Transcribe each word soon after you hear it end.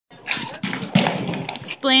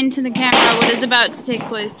explain to the camera what is about to take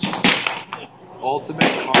place?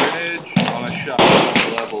 Ultimate carnage on a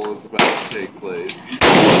shotgun level is about to take place.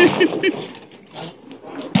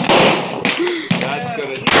 That's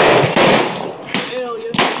gonna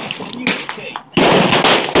communicate.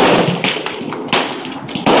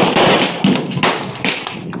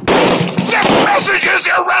 This message is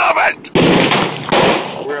irrelevant!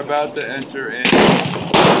 We're about to enter into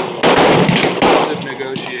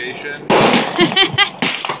negotiation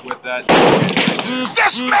with that situation.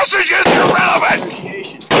 This message is irrelevant!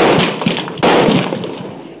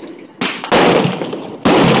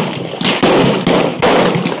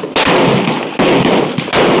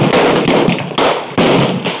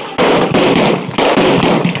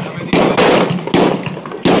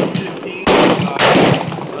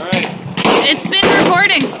 It's been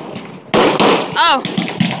recording. Oh.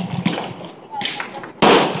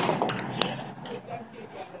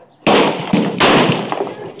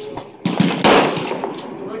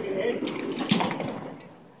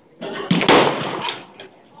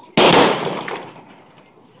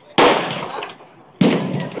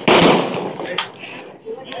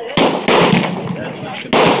 That's not gonna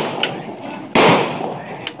be.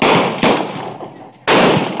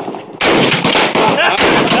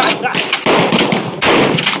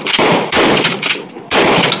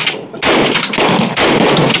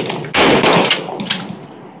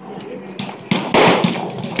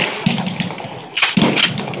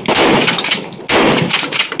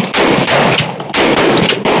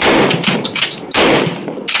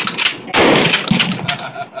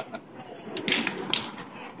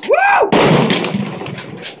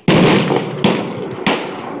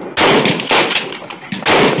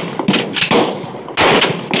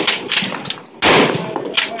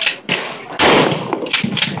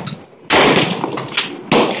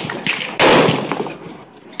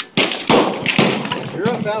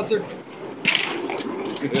 Bouncer.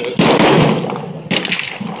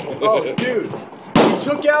 Oh, dude. You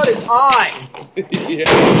took out his eye.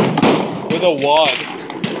 Yeah. With a wad.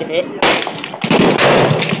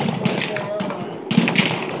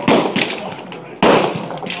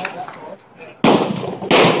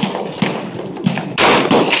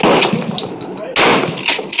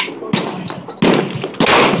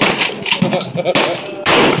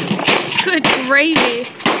 Good gravy.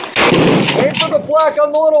 Aim for the black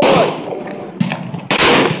on the little one.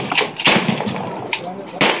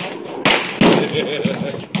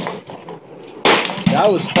 That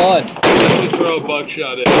was fun. Let's throw a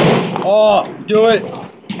buckshot in. Oh, do it.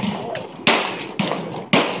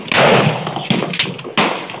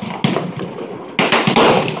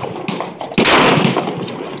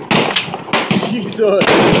 Jesus.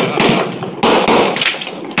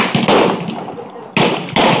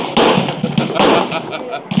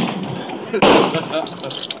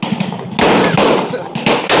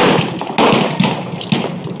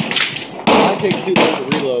 I take too long to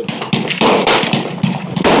reload.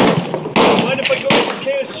 Mind if I go over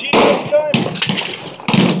KSG one time?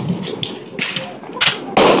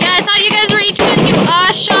 Yeah, I thought you guys were each gonna do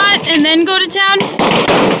a shot and then go to town.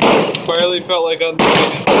 Barely felt like on the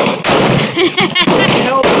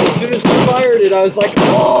Help! As soon as he fired it, I was like,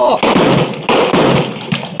 oh!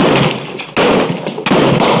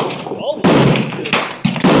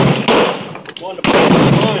 Wanted to put it in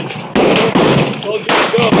mine. Told you to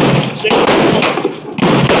go. Same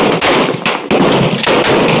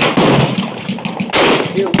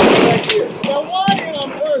Here, right here. Now, why on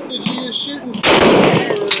earth did you use shooting for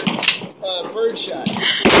birdshot?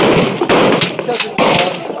 Because it's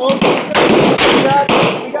fun. Oh,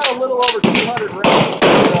 We got a little over 200 rounds,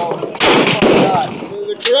 so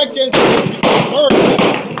the correct answer is bird.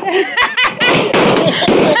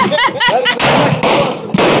 that's the correct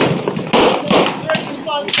Correct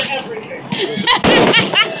response to everything.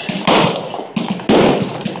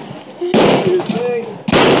 Excuse me.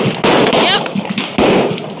 Yep.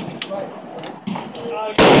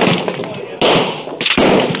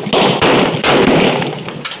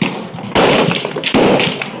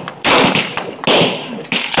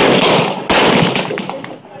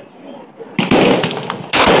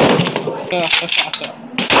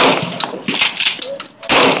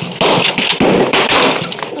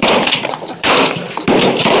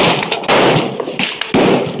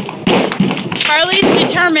 Harley's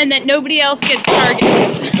determined that nobody else gets targets.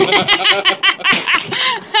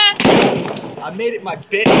 I made it my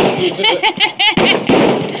bit.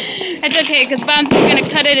 That's okay, because Bouncer's going to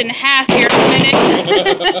cut it in half here in a minute.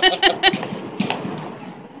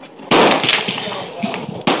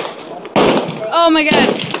 Oh my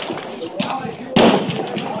god.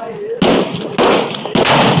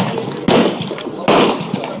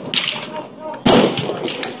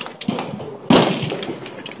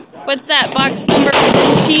 What's that, box number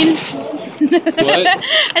 19? What?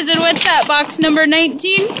 I said, what's that, box number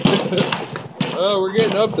 19? Oh, we're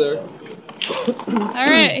getting up there.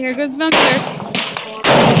 Alright, here goes Spencer.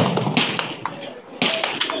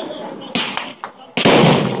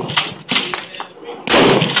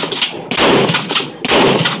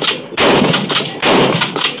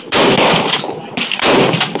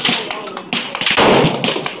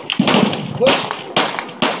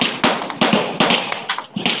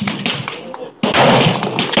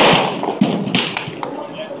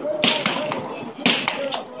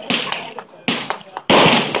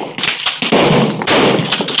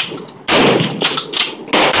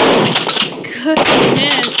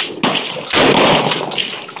 Goodness.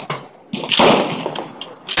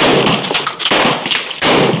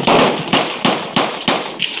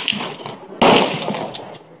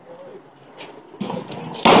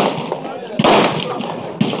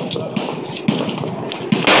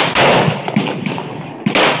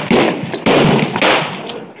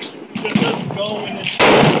 It doesn't go when it's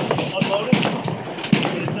unloaded.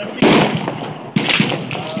 When it's empty.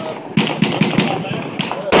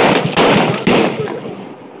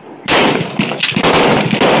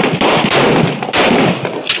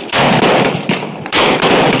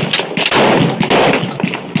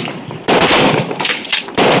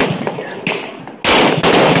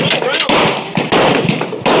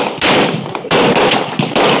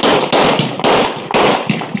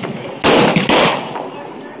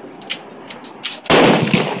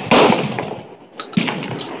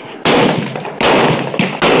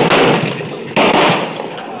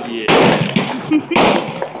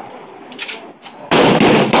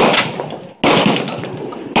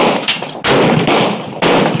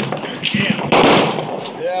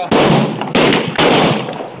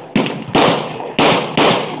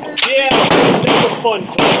 Yeah, that's a fun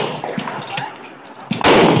toy.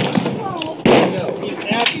 He's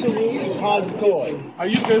absolutely toy. Are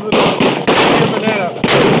you visiting giving that a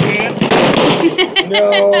chance?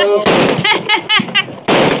 No.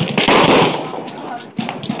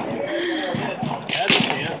 That's a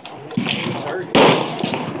chance. Target.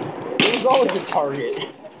 It was always a target.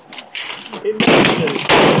 It never did.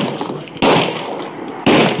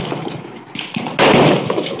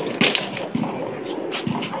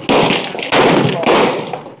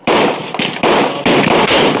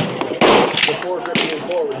 Before gripping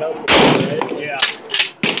forward helps it, right? Yeah.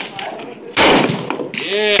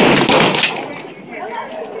 Yeah.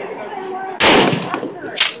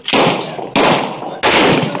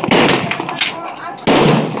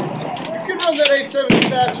 You could run that 870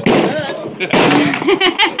 faster than that.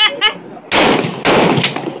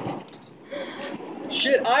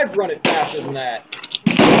 Shit, I've run it faster than that.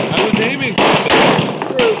 I was aiming.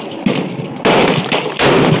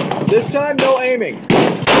 This time, no aiming.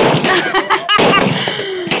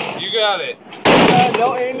 You got it.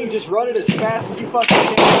 No aiming, just run it as fast as you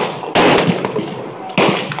fucking can.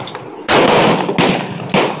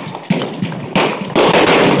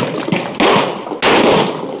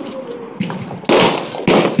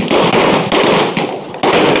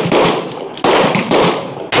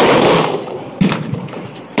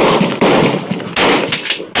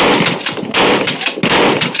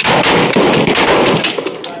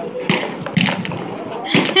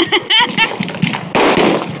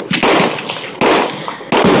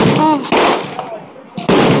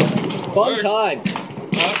 Fun times.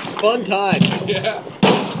 Fun times. Yeah.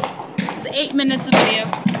 It's 8 minutes of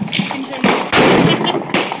video. Continue.